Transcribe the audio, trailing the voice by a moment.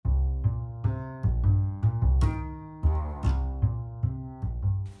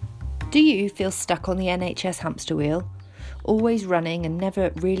Do you feel stuck on the NHS hamster wheel? Always running and never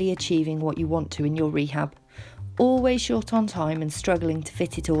really achieving what you want to in your rehab? Always short on time and struggling to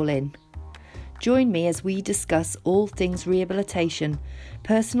fit it all in? Join me as we discuss all things rehabilitation,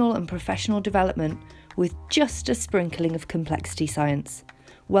 personal and professional development with just a sprinkling of complexity science.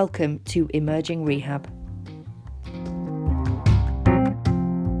 Welcome to Emerging Rehab.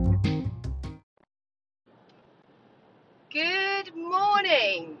 Good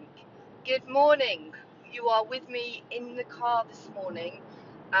morning. Good morning. You are with me in the car this morning.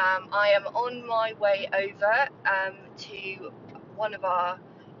 I am on my way over to one of our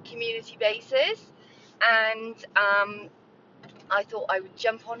community bases, and I thought I would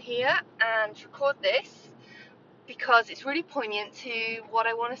jump on here and record this because it's really poignant to what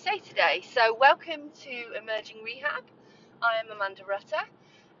I want to say today. So welcome to Emerging Rehab. I am Amanda Rutter,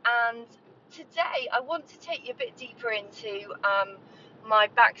 and today I want to take you a bit deeper into my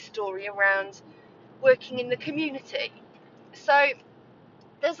backstory around working in the community. So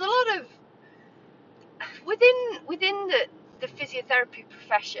there's a lot of within the physiotherapy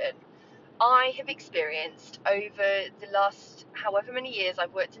profession. I have experienced over the last however many years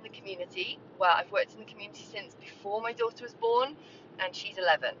I've worked in the community. Well, I've worked in the community since before my daughter was born, and she's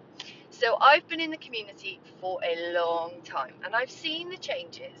 11. So I've been in the community for a long time, and I've seen the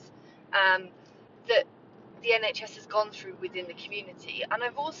changes that the NHS has gone through within the community, and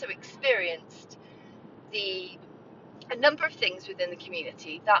I've also experienced a number of things within the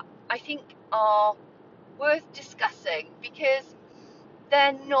community that I think are worth discussing, because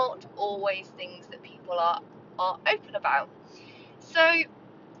they're not always things that people are open about. So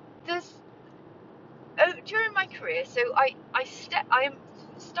during my career, so I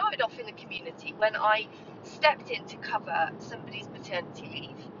started off in the community when I stepped in to cover somebody's maternity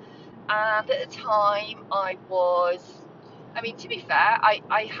leave, and at the time to be fair,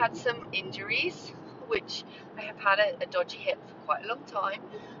 I had some injuries, which I have had a dodgy hip for quite a long time,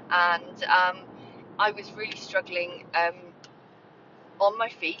 and I was really struggling on my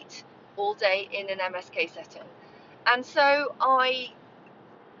feet all day in an MSK setting, and so I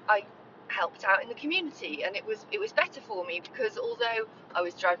helped out in the community, and it was better for me, because although I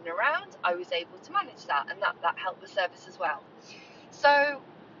was driving around, I was able to manage that, and that helped the service as well. So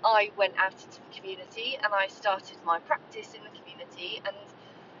I went out into the community and I started my practice in the community, and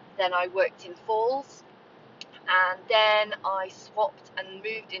then I worked in Falls, and then I swapped and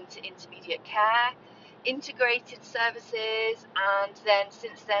moved into intermediate care, integrated services, and then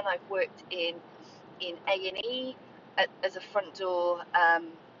since then I've worked in A&E as a front door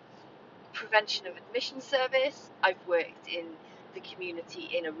prevention of admission service. I've worked in the community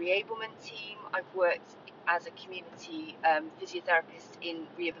in a reablement team. I've worked as a community physiotherapist in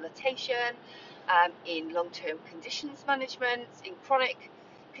rehabilitation, in long-term conditions management, in chronic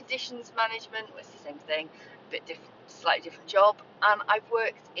conditions management, which is the same thing, a bit different, slightly different job. And I've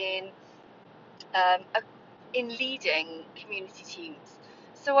worked in leading community teams.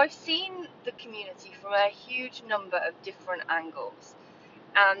 So I've seen the community from a huge number of different angles,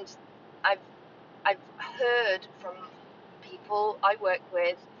 and I've heard from people I work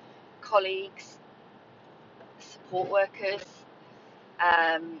with, colleagues, support workers,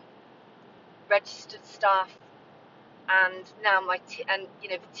 registered staff, and now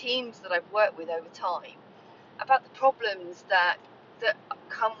the teams that I've worked with over time, about the problems that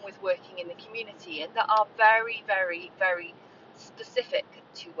come with working in the community, and that are very, very, very specific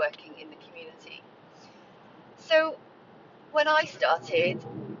to working in the community. So when I started,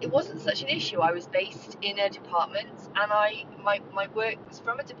 it wasn't such an issue. I was based in a department, and my work was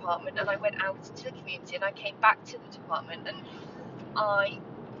from a department, and I went out to the community, and I came back to the department, and I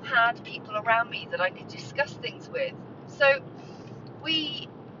had people around me that I could discuss things with. So we,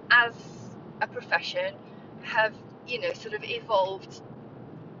 as a profession, have sort of evolved.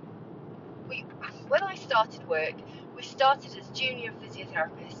 When I started work, we started as junior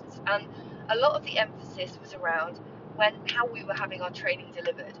physiotherapists, and a lot of the emphasis was around how we were having our training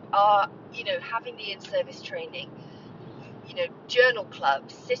delivered, having the in-service training, journal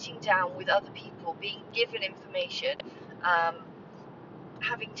clubs, sitting down with other people, being given information,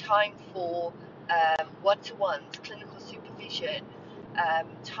 having time for one-to-ones, clinical supervision,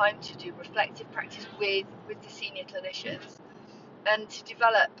 time to do reflective practice with the senior clinicians, and to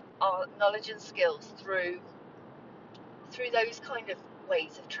develop our knowledge and skills through those kind of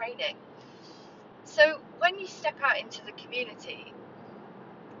ways of training. So when you step out into the community,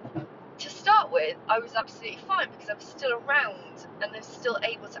 to start with, I was absolutely fine, because I was still around and I was still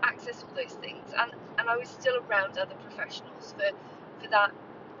able to access all those things, and I was still around other professionals for that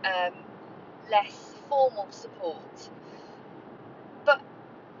less formal support. But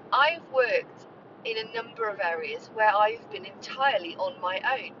I've worked in a number of areas where I've been entirely on my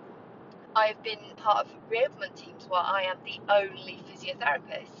own. I've been part of reablement teams where I am the only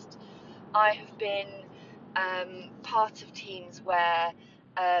physiotherapist. I have been part of teams where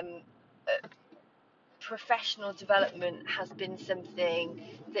professional development has been something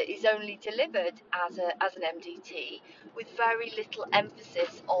that is only delivered as an MDT, with very little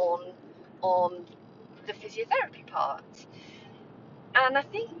emphasis on the physiotherapy part. And I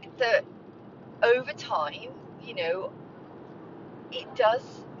think that over time, it does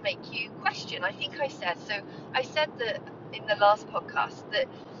make you question. I think I said that in the last podcast that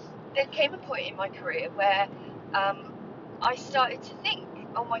there came a point in my career where I started to think,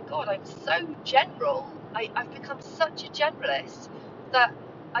 oh my God, I'm so general. I've become such a generalist that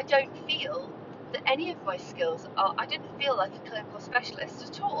I don't feel that any of my skills are. I didn't feel like a clinical specialist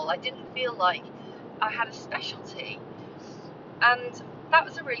at all. I didn't feel like I had a specialty. And that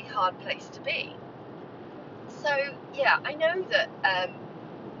was a really hard place to be. So, yeah, I know that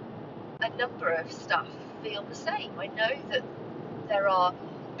a number of staff feel the same. I know that there are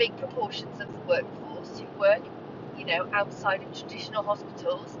big proportions of the workforce who work, outside of traditional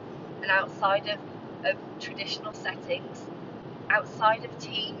hospitals and outside of traditional settings, outside of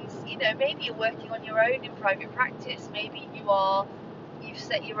teams. Maybe you're working on your own in private practice. Maybe you've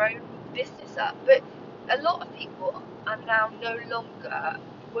set your own business up. But a lot of people are now no longer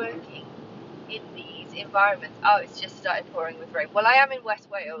working in these environments. Oh, it's just started pouring with rain. Well, I am in West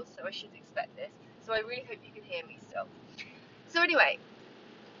Wales, so I should expect this. So I really hope you can hear me still. So anyway,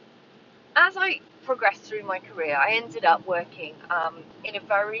 as I progressed through my career, I ended up working in a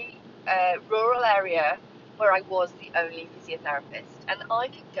very rural area where I was the only physiotherapist, and I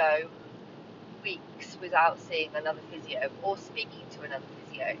could go weeks without seeing another physio or speaking to another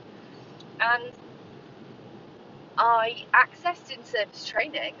physio. And I accessed in-service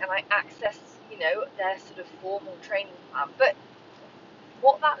training, and I accessed, their sort of formal training plan. But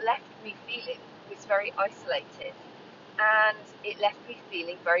what that left me feeling was very isolated, and it left me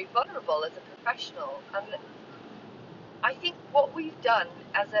feeling very vulnerable as a professional. And I think what we've done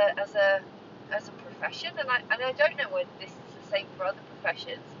as a profession, and I don't know whether this is the same for other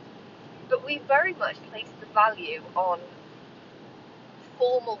professions, but we very much placed the value on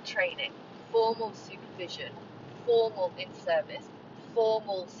formal training, formal supervision, formal in-service,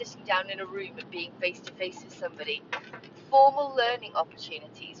 formal sitting down in a room and being face-to-face with somebody, formal learning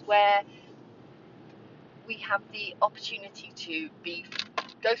opportunities where we have the opportunity to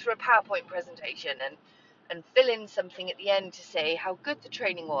go through a PowerPoint presentation and fill in something at the end to say how good the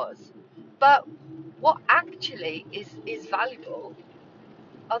training was. But what actually is valuable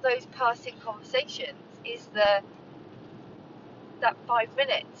are those passing conversations, is that 5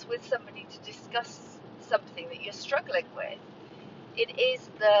 minutes with somebody to discuss something that you're struggling with. It is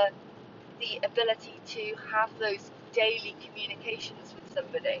the ability to have those daily communications with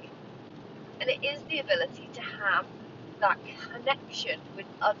somebody. And it is the ability to have that connection with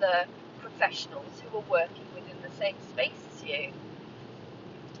other professionals who are working within the same space as you.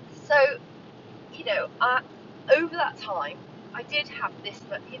 So, over that time, I did have this,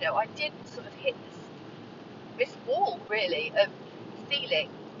 I did sort of hit this wall, really, of feeling,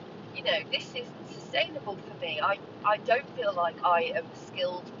 this isn't sustainable for me. I don't feel like I am a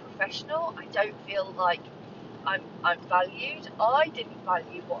skilled professional. I don't feel like I'm valued. I didn't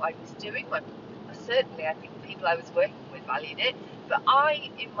value what I was doing. Certainly, I think the people I was working with valued it, but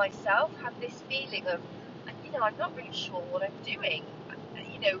I, in myself, had this feeling of, I'm not really sure what I'm doing,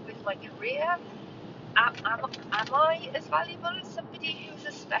 with my career. Am I as valuable as somebody who's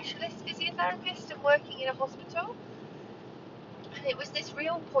a specialist physiotherapist and working in a hospital? And it was this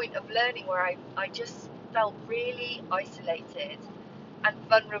real point of learning where I just felt really isolated and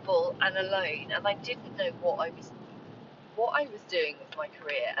vulnerable and alone, and I didn't know what I was doing with my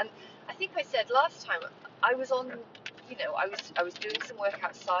career. And I think I said last time, I was on, I was doing some work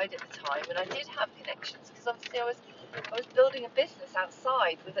outside at the time, and I did have connections because obviously I was building a business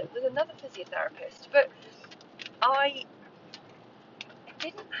outside with another physiotherapist, but I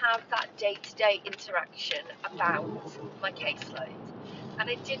didn't have that day-to-day interaction about my caseload, and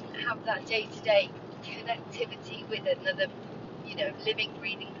I didn't have that day-to-day connectivity with another, living,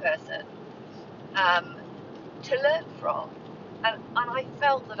 breathing person to learn from. And I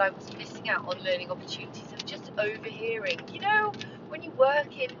felt that I was missing out on learning opportunities of just overhearing. When you work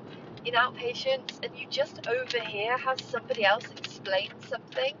in outpatients and you just overhear how somebody else explains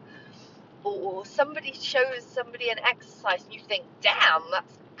something, or somebody shows somebody an exercise and you think, damn,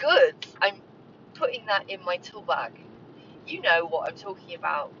 that's good, I'm putting that in my tool bag. You know what I'm talking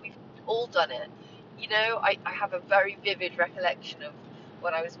about. We've all done it. I have a very vivid recollection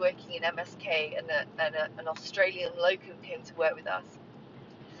when I was working in MSK, and an Australian locum came to work with us,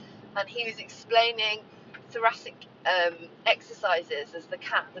 and he was explaining thoracic exercises as the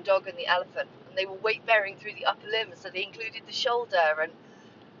cat, the dog, and the elephant, and they were weight bearing through the upper limbs, so they included the shoulder, and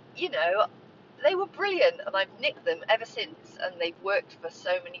they were brilliant, and I've nicked them ever since, and they've worked for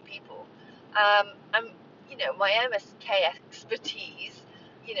so many people. And my MSK expertise,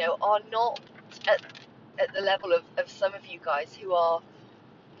 are not at the level of some of you guys who are,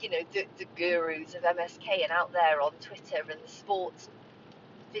 the gurus of MSK and out there on Twitter, and the sports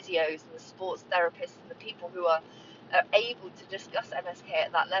physios and the sports therapists and the people who are able to discuss MSK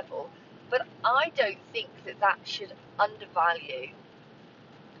at that level. But I don't think that should undervalue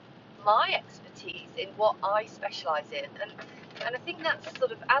my expertise in what I specialise in. And I think that's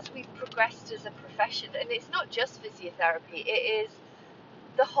sort of, as we've progressed as a profession, and it's not just physiotherapy, it is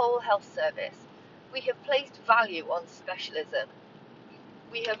the whole health service. We have placed value on specialism.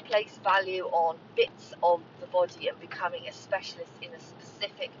 We have placed value on bits of the body and becoming a specialist in a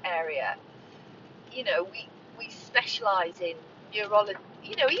specific area. We specialise in neurology,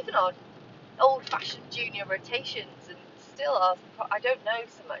 even our old-fashioned junior rotations, and still I don't know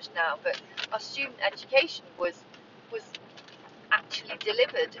so much now, but our student education was actually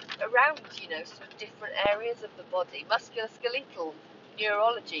delivered around, sort of different areas of the body: musculoskeletal,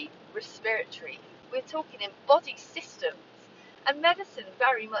 neurology, respiratory. We're talking in body systems, and medicine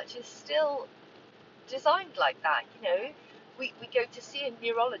very much is still designed like that. We go to see a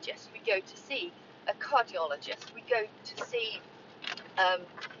neurologist, we go to see a cardiologist, we go to see an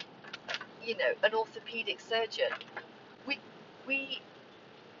orthopedic surgeon.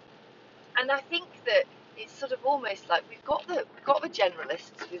 And I think that it's sort of almost like we've got the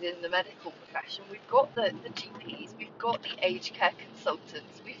generalists within the medical profession. We've got the GPs. We've got the aged care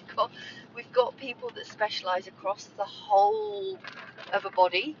consultants. We've got people that specialise across the whole of a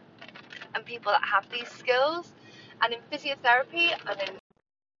body, and people that have these skills. And in physiotherapy,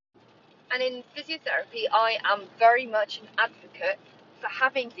 I am very much an advocate for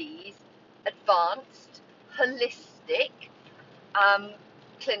having these advanced, holistic,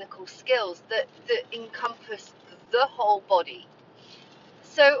 clinical skills that encompass the whole body.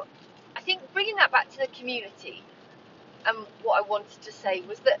 So I think bringing that back to the community, and what I wanted to say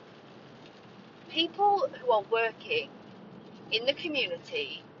was that people who are working in the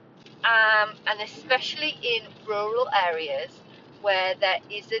community, and especially in rural areas where there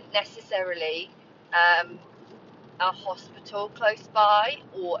isn't necessarily a hospital close by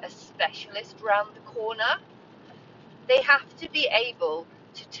or a specialist round the corner, they have to be able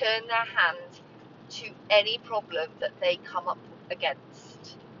to turn their hand to any problem that they come up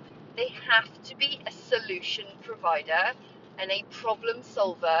against. They have to be a solution provider and a problem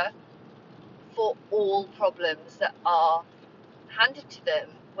solver for all problems that are handed to them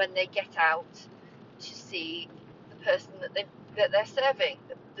when they get out to see the person that they're serving,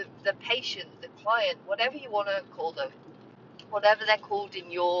 the patient, the client, whatever you want to call them, whatever they're called in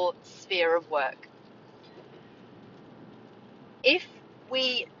your sphere of work. If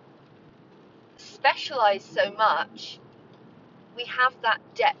we specialise so much, we have that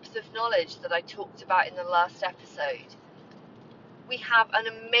depth of knowledge that I talked about in the last episode. We have an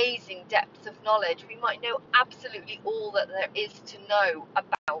amazing depth of knowledge. We might know absolutely all that there is to know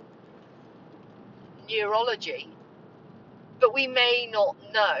about neurology, but we may not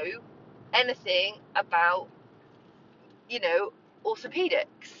know anything about,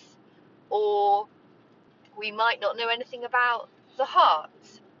 orthopedics, or we might not know anything about the heart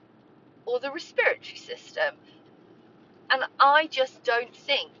or the respiratory system. And I just don't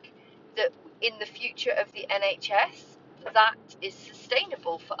think that in the future of the NHS that is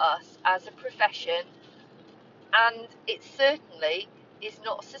sustainable for us as a profession, and it certainly is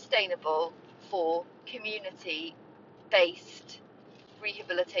not sustainable for community-based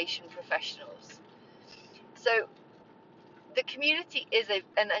rehabilitation professionals. So the community is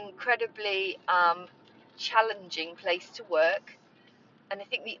an incredibly challenging place to work. And I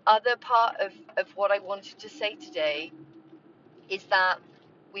think the other part of what I wanted to say today is that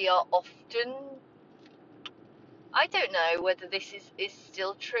we are often, I don't know whether this is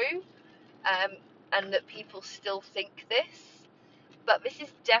still true, and that people still think this, but this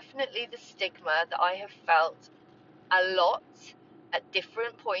is definitely the stigma that I have felt a lot at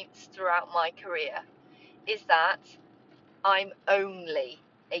different points throughout my career, is that I'm only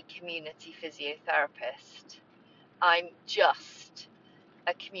a community physiotherapist. I'm just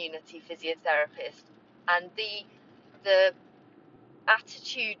a community physiotherapist. And the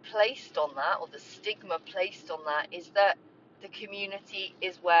attitude placed on that, or the stigma placed on that, is that the community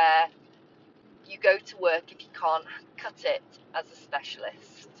is where you go to work if you can't cut it as a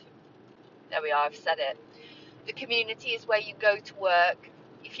specialist. There we are, I've said it. The community is where you go to work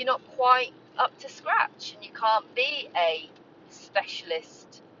if you're not quite up to scratch and you can't be a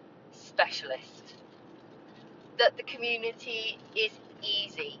specialist. That the community is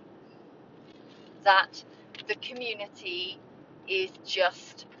easy. That the community is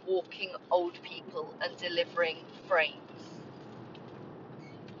just walking old people and delivering frames.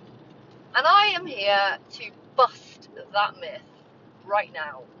 And I am here to bust that myth right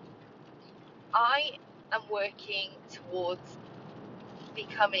now. I am working towards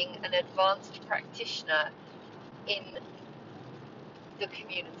becoming an advanced practitioner in the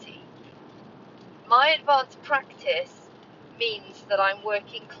community. My advanced practice means that I'm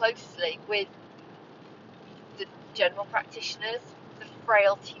working closely with the general practitioners, the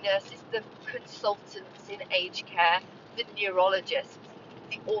frailty nurses, the consultants in aged care, the neurologists,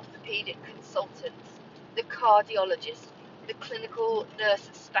 the orthopaedic consultants, the cardiologists, the clinical nurse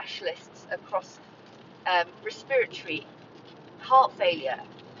specialists across respiratory, heart failure,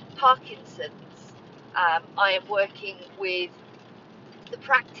 Parkinson's. I am working with the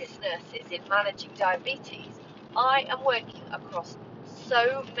practice nurses in managing diabetes. I am working across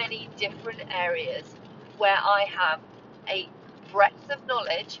so many different areas where I have a breadth of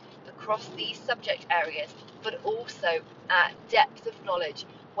knowledge across these subject areas, but also a depth of knowledge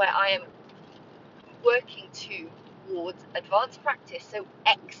where I am working towards advanced practice, so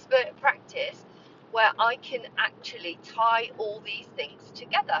expert practice, where I can actually tie all these things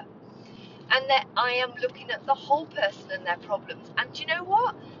together. And that I am looking at the whole person and their problems. And do you know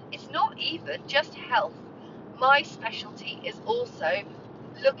what? It's not even just health. My specialty is also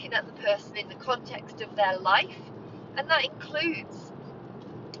looking at the person in the context of their life, and that includes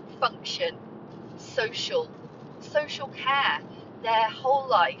function, social care, their whole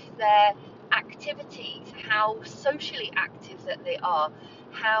life, their activities, how socially active that they are,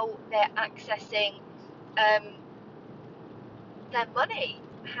 how they're accessing their money,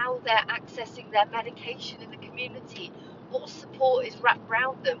 how they're accessing their medication in the community, what support is wrapped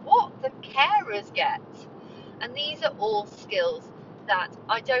around them, what the carers get. And these are all skills that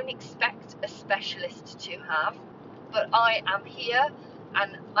I don't expect a specialist to have, but I am here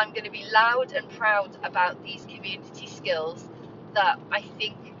and I'm going to be loud and proud about these community skills that I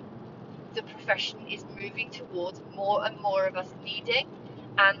think the profession is moving towards more and more of us needing,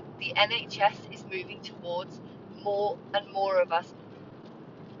 and the NHS is moving towards more and more of us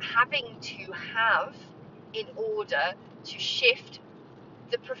having to have in order to shift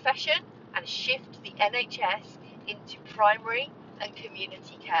the profession and shift the NHS into primary and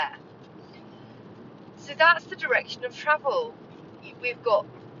community care. So that's the direction of travel. We've got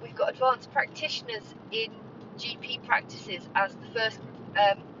advanced practitioners in GP practices as the first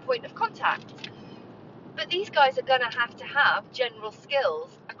point of contact, but these guys are going to have general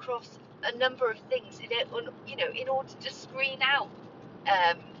skills across a number of things in order to screen out,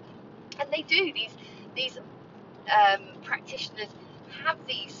 and they do. These practitioners have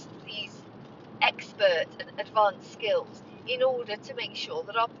these expert and advanced skills in order to make sure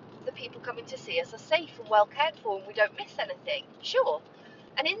that the people coming to see us are safe and well cared for and we don't miss anything. Sure.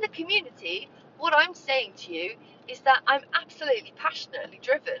 And in the community, what I'm saying to you is that I'm absolutely passionately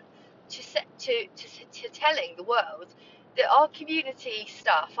driven to telling the world that our community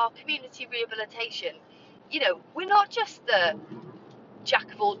staff, our community rehabilitation, we're not just the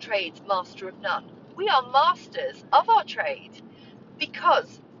jack of all trades, master of none. We are masters of our trade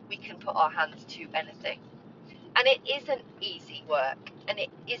because we can put our hands to anything. And it isn't easy work, and it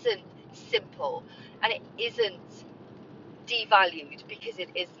isn't simple, and it isn't devalued because it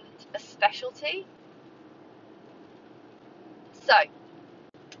isn't a specialty. So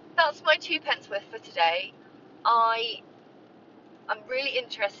that's my 2 pence worth for today. I'm really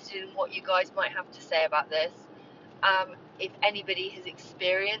interested in what you guys might have to say about this. If anybody has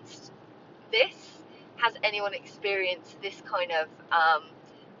experienced this, has anyone experienced this kind of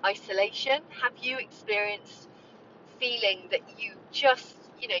isolation? Have you experienced feeling that you just,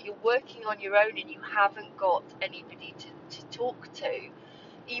 you're working on your own and you haven't got anybody to talk to?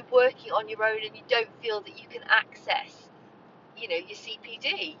 Are you working on your own and you don't feel that you can access, your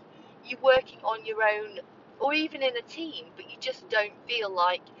CPD? You're working on your own or even in a team, but you just don't feel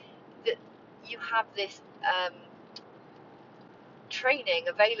like that you have this training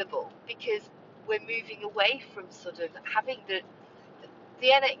available, because we're moving away from sort of having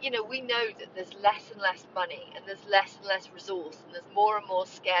we know that there's less and less money and there's less and less resource and there's more and more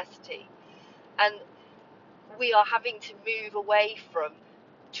scarcity, and we are having to move away from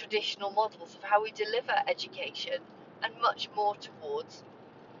traditional models of how we deliver education and much more towards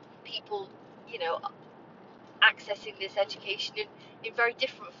people, accessing this education in very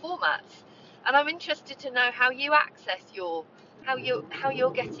different formats. And I'm interested to know how you access how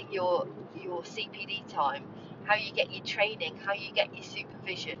you're getting your CPD time, how you get your training, how you get your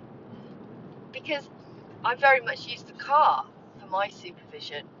supervision. Because I very much use the car for my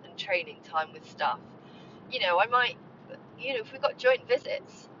supervision and training time with staff. I might, if we've got joint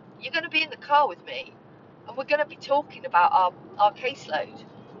visits, you're going to be in the car with me, and we're going to be talking about our caseload,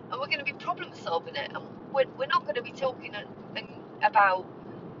 and we're going to be problem solving it, and we're not going to be talking about,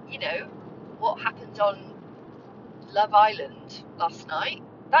 what happened on Love Island last night.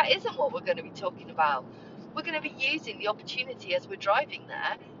 That isn't what we're going to be talking about. We're going to be using the opportunity as we're driving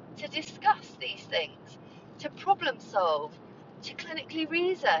there to discuss these things, to problem solve, to clinically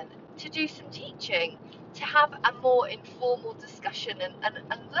reason, to do some teaching, to have a more informal discussion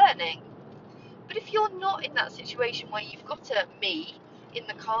and learning. But if you're not in that situation where you've got me in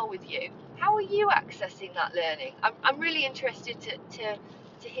the car with you, how are you accessing that learning? I'm really interested to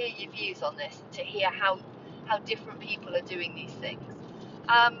hear your views on this, to hear how different people are doing these things.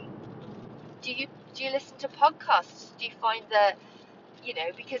 Do you listen to podcasts? Do you find that,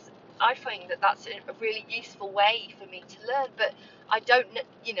 because I find that that's a really useful way for me to learn, but I don't,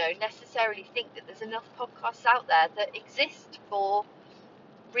 necessarily think that there's enough podcasts out there that exist for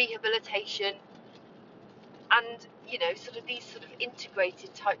rehabilitation and, these sort of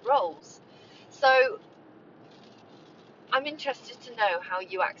integrated type roles. So I'm interested to know how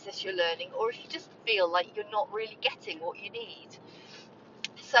you access your learning, or if you just feel like you're not really getting what you need.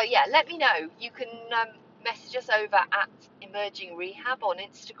 So yeah, let me know. You can message us over at Emerging Rehab on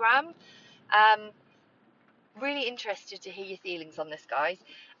Instagram. Really interested to hear your feelings on this, guys.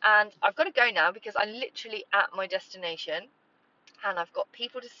 And I've got to go now because I'm literally at my destination, and I've got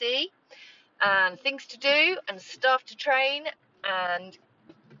people to see and things to do and staff to train and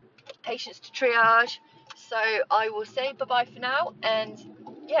patients to triage. So I will say bye-bye for now, and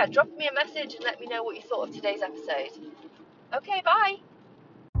yeah, drop me a message and let me know what you thought of today's episode. Okay, bye.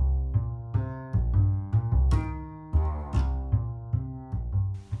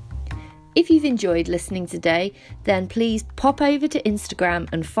 If you've enjoyed listening today, then please pop over to Instagram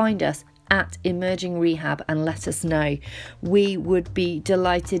and find us at Emerging Rehab and let us know. We would be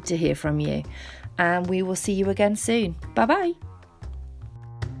delighted to hear from you, and we will see you again soon. Bye bye.